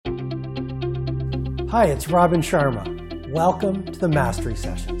Hi, it's Robin Sharma. Welcome to the Mastery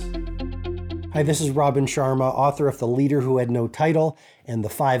Sessions. Hi, this is Robin Sharma, author of The Leader Who Had No Title and the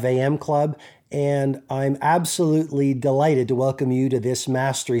 5 a.m. Club, and I'm absolutely delighted to welcome you to this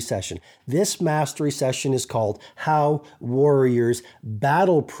Mastery Session. This Mastery Session is called How Warriors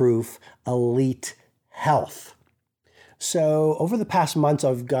Battleproof Elite Health. So over the past months,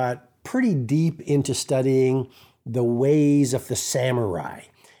 I've got pretty deep into studying the ways of the samurai.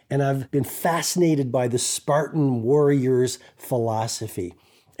 And I've been fascinated by the Spartan warriors' philosophy.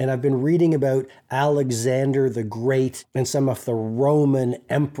 And I've been reading about Alexander the Great and some of the Roman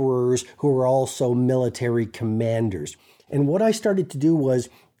emperors who were also military commanders. And what I started to do was,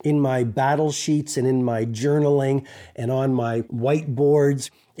 in my battle sheets and in my journaling and on my whiteboards,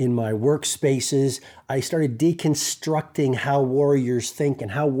 in my workspaces, I started deconstructing how warriors think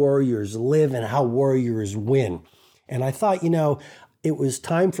and how warriors live and how warriors win. And I thought, it was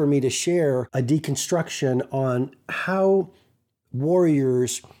time for me to share a deconstruction on how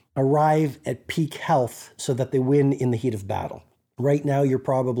warriors arrive at peak health so that they win in the heat of battle. Right now, you're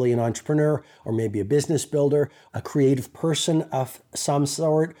probably an entrepreneur or maybe a business builder, a creative person of some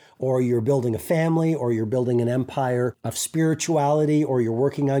sort, or you're building a family, or you're building an empire of spirituality, or you're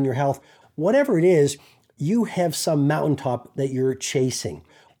working on your health. Whatever it is, you have some mountaintop that you're chasing.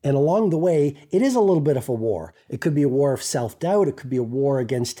 And along the way, it is a little bit of a war. It could be a war of self-doubt. It could be a war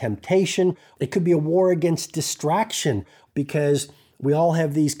against temptation. It could be a war against distraction, because we all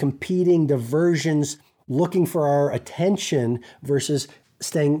have these competing diversions looking for our attention versus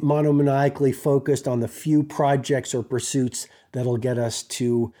staying monomaniacally focused on the few projects or pursuits that'll get us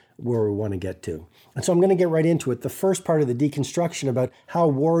to where we want to get to. And so I'm going to get right into it. The first part of the deconstruction about how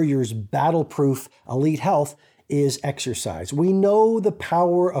warriors battleproof elite health is exercise. We know the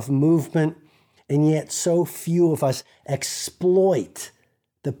power of movement, and yet so few of us exploit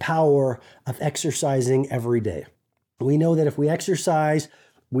the power of exercising every day. We know that if we exercise,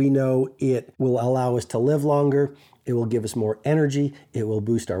 we know it will allow us to live longer. It will give us more energy. It will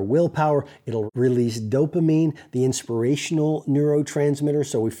boost our willpower. It'll release dopamine, the inspirational neurotransmitter,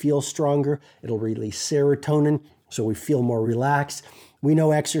 so we feel stronger. It'll release serotonin, so we feel more relaxed. We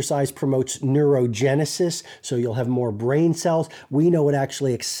know exercise promotes neurogenesis, so you'll have more brain cells. We know it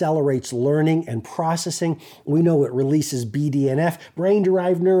actually accelerates learning and processing. We know it releases BDNF,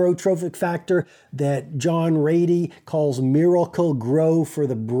 brain-derived neurotrophic factor, that John Rady calls Miracle Grow for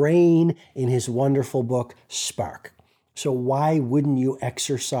the brain in his wonderful book, Spark. So why wouldn't you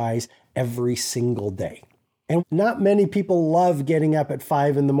exercise every single day? And not many people love getting up at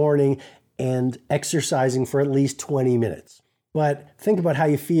 5 in the morning and exercising for at least 20 minutes. But think about how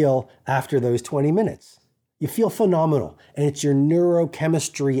you feel after those 20 minutes. You feel phenomenal, and it's your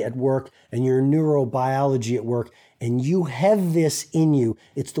neurochemistry at work and your neurobiology at work, and you have this in you.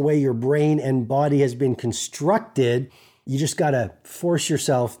 It's the way your brain and body has been constructed. You just got to force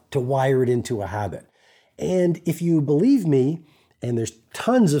yourself to wire it into a habit. And if you believe me, and there's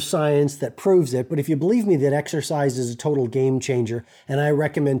tons of science that proves it, but if you believe me that exercise is a total game changer, and I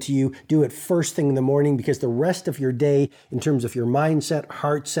recommend to you do it first thing in the morning, because the rest of your day, in terms of your mindset,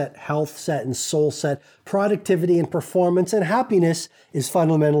 heart set, health set, and soul set, productivity and performance and happiness is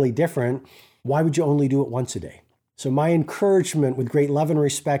fundamentally different. Why would you only do it once a day? So my encouragement with great love and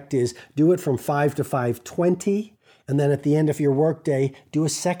respect is do it from 5 to 5:20, and then at the end of your workday, do a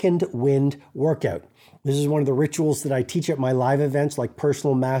second wind workout. This is one of the rituals that I teach at my live events like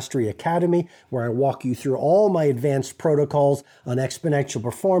Personal Mastery Academy, where I walk you through all my advanced protocols on exponential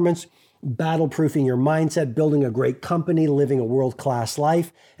performance, battleproofing your mindset, building a great company, living a world-class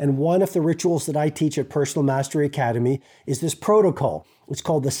life. And one of the rituals that I teach at Personal Mastery Academy is this protocol. It's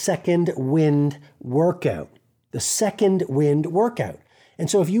called the second wind workout. The second wind workout. And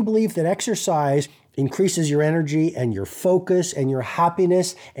so if you believe that exercise increases your energy and your focus and your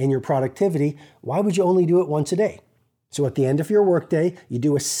happiness and your productivity, why would you only do it once a day? So at the end of your workday, you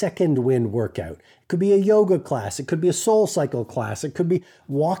do a second wind workout. It could be a yoga class. It could be a soul cycle class. It could be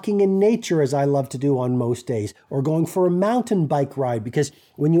walking in nature, as I love to do on most days, or going for a mountain bike ride, because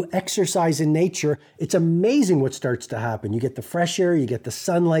when you exercise in nature, it's amazing what starts to happen. You get the fresh air, you get the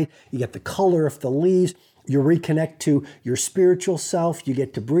sunlight, you get the color of the leaves. You reconnect to your spiritual self. You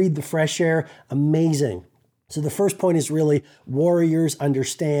get to breathe the fresh air. Amazing. So the first point is really warriors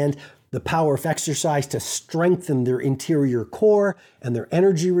understand the power of exercise to strengthen their interior core and their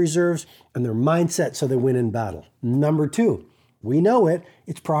energy reserves and their mindset so they win in battle. Number 2, we know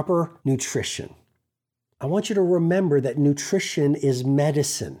it's proper nutrition. I want you to remember that nutrition is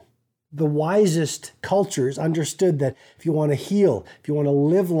medicine. The wisest cultures understood that if you want to heal, if you want to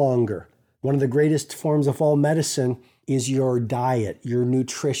live longer, one of the greatest forms of all medicine is your diet, your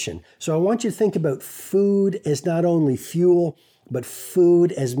nutrition. So I want you to think about food as not only fuel, but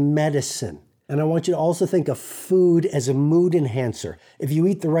food as medicine. And I want you to also think of food as a mood enhancer. If you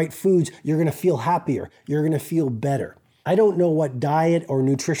eat the right foods, you're going to feel happier. You're going to feel better. I don't know what diet or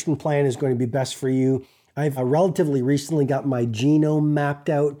nutrition plan is going to be best for you. I've relatively recently got my genome mapped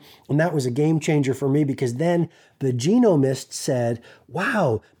out, and that was a game changer for me because then the genomist said,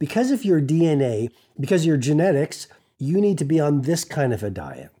 wow, because of your DNA, because of your genetics, you need to be on this kind of a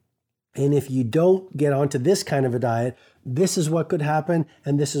diet. And if you don't get onto this kind of a diet, this is what could happen,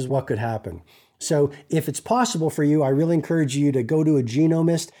 and this is what could happen. So if it's possible for you, I really encourage you to go to a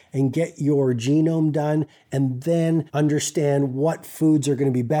genomist and get your genome done and then understand what foods are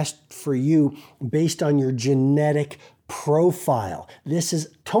going to be best for you based on your genetic profile. This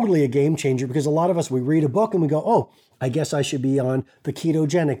is totally a game changer because a lot of us, we read a book and we go, oh, I guess I should be on the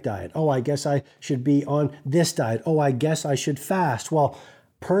ketogenic diet. Oh, I guess I should be on this diet. Oh, I guess I should fast. Well,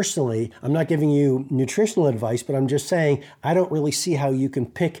 personally, I'm not giving you nutritional advice, but I'm just saying I don't really see how you can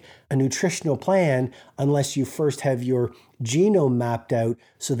pick a nutritional plan unless you first have your genome mapped out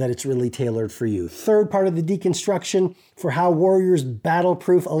so that it's really tailored for you. Third part of the deconstruction for how warriors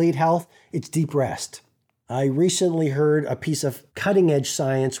battleproof elite health, it's deep rest. I recently heard a piece of cutting edge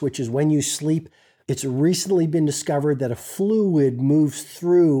science, which is when you sleep, it's recently been discovered that a fluid moves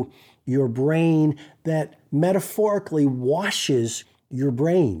through your brain that metaphorically washes your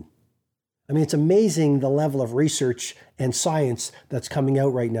brain. I mean, it's amazing the level of research and science that's coming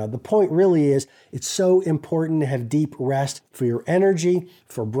out right now. The point really is it's so important to have deep rest for your energy,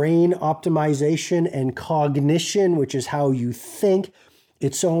 for brain optimization and cognition, which is how you think.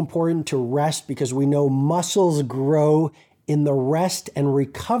 It's so important to rest because we know muscles grow in the rest and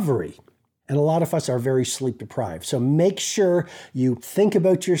recovery. And a lot of us are very sleep deprived. So make sure you think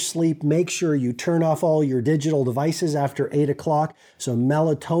about your sleep. Make sure you turn off all your digital devices after 8 o'clock. So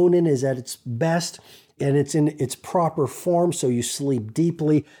melatonin is at its best and it's in its proper form. So you sleep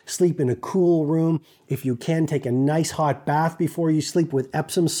deeply, sleep in a cool room. If you can, take a nice hot bath before you sleep with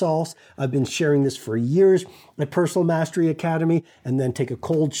Epsom salts. I've been sharing this for years at Personal Mastery Academy. And then take a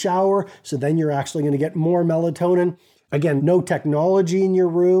cold shower. So then you're actually going to get more melatonin. Again, no technology in your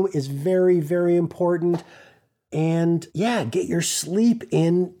room is very, very important. And yeah, get your sleep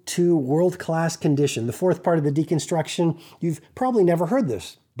into world-class condition. The fourth part of the deconstruction, you've probably never heard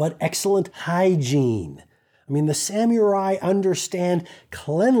this, but excellent hygiene. I mean, the samurai understand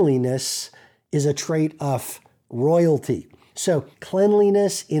cleanliness is a trait of royalty. So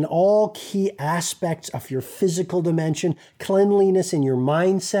cleanliness in all key aspects of your physical dimension, cleanliness in your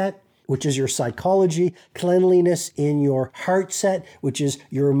mindset, which is your psychology, cleanliness in your heart set, which is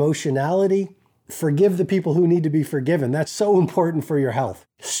your emotionality. Forgive the people who need to be forgiven. That's so important for your health.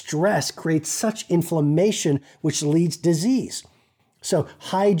 Stress creates such inflammation, which leads to disease. So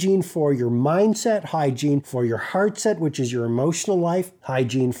hygiene for your mindset, hygiene for your heart set, which is your emotional life,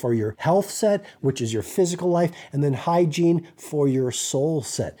 hygiene for your health set, which is your physical life, and then hygiene for your soul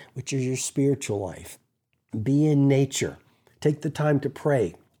set, which is your spiritual life. Be in nature. Take the time to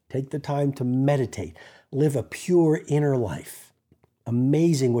pray. Take the time to meditate. Live a pure inner life.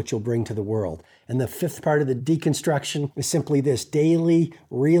 Amazing what you'll bring to the world. And the fifth part of the deconstruction is simply this: daily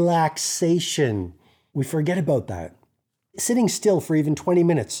relaxation. We forget about that. Sitting still for even 20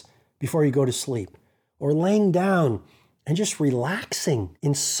 minutes before you go to sleep, or laying down and just relaxing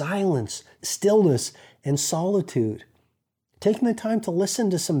in silence, stillness, and solitude. Taking the time to listen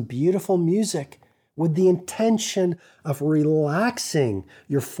to some beautiful music with the intention of relaxing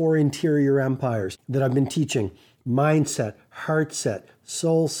your four interior empires that I've been teaching: mindset, heart set,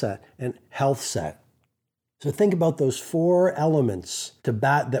 soul set, and health set. So think about those four elements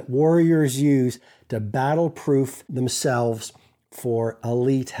that warriors use to battle-proof themselves for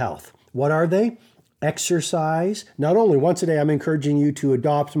elite health. What are they? Exercise. Not only once a day, I'm encouraging you to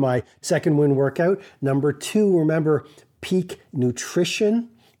adopt my second wind workout. Number 2, remember peak nutrition.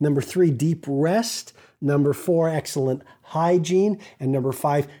 Number 3, deep rest. Number 4, excellent hygiene. And number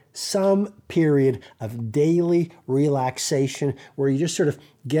 5, some period of daily relaxation where you just sort of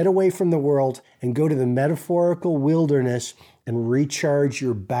get away from the world and go to the metaphorical wilderness and recharge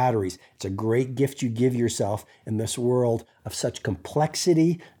your batteries. It's a great gift you give yourself in this world of such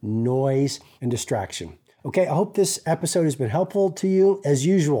complexity, noise, and distraction. Okay, I hope this episode has been helpful to you. As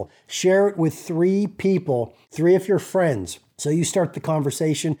usual, share it with 3 people, 3 of your friends. So you start the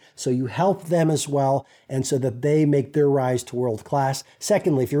conversation, so you help them as well, and so that they make their rise to world class.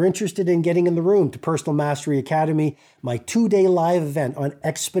 Secondly, if you're interested in getting in the room to Personal Mastery Academy, my 2-day live event on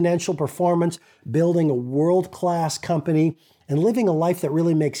exponential performance, building a world-class company, and living a life that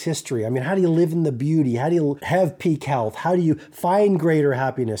really makes history. I mean, how do you live in the beauty? How do you have peak health? How do you find greater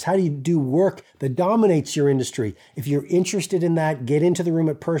happiness? How do you do work that dominates your industry? If you're interested in that, get into the room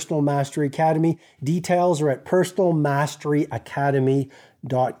at Personal Mastery Academy. Details are at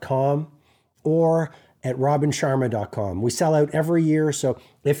personalmasteryacademy.com or at robinsharma.com. We sell out every year, so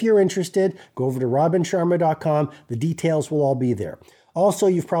if you're interested, go over to robinsharma.com. The details will all be there. Also,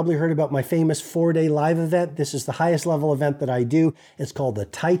 you've probably heard about my famous 4-day live event. This is the highest level event that I do. It's called the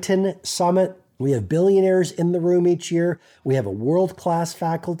Titan Summit. We have billionaires in the room each year. We have a world-class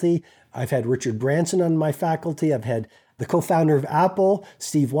faculty. I've had Richard Branson on my faculty. I've had the co-founder of Apple,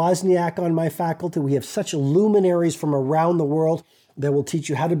 Steve Wozniak, on my faculty. We have such luminaries from around the world that will teach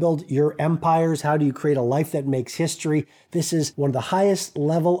you how to build your empires. How do you create a life that makes history? This is one of the highest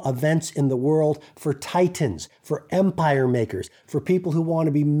level events in the world for titans, for empire makers, for people who want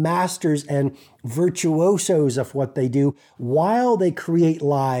to be masters and virtuosos of what they do while they create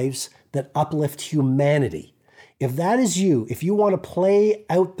lives that uplift humanity. If that is you, if you want to play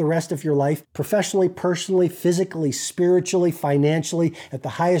out the rest of your life professionally, personally, physically, spiritually, financially, at the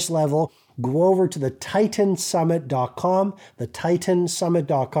highest level, go over to the titansummit.com,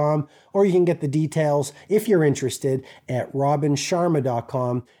 or you can get the details if you're interested at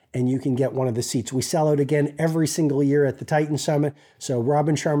robinsharma.com, and you can get one of the seats. We sell out again every single year at the Titan Summit. So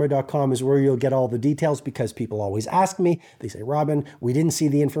robinsharma.com is where you'll get all the details, because people always ask me, they say, Robin, we didn't see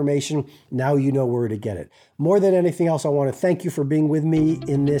the information. Now you know where to get it. More than anything else, I want to thank you for being with me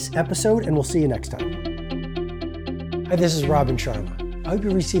in this episode, and we'll see you next time. Hi, this is Robin Sharma. I hope you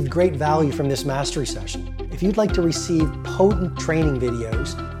received great value from this mastery session. If you'd like to receive potent training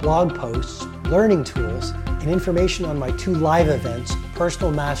videos, blog posts, learning tools, and information on my 2 live events,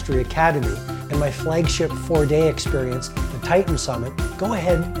 Personal Mastery Academy and my flagship 4-day experience, the Titan Summit, go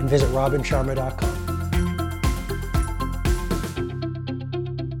ahead and visit robinsharma.com.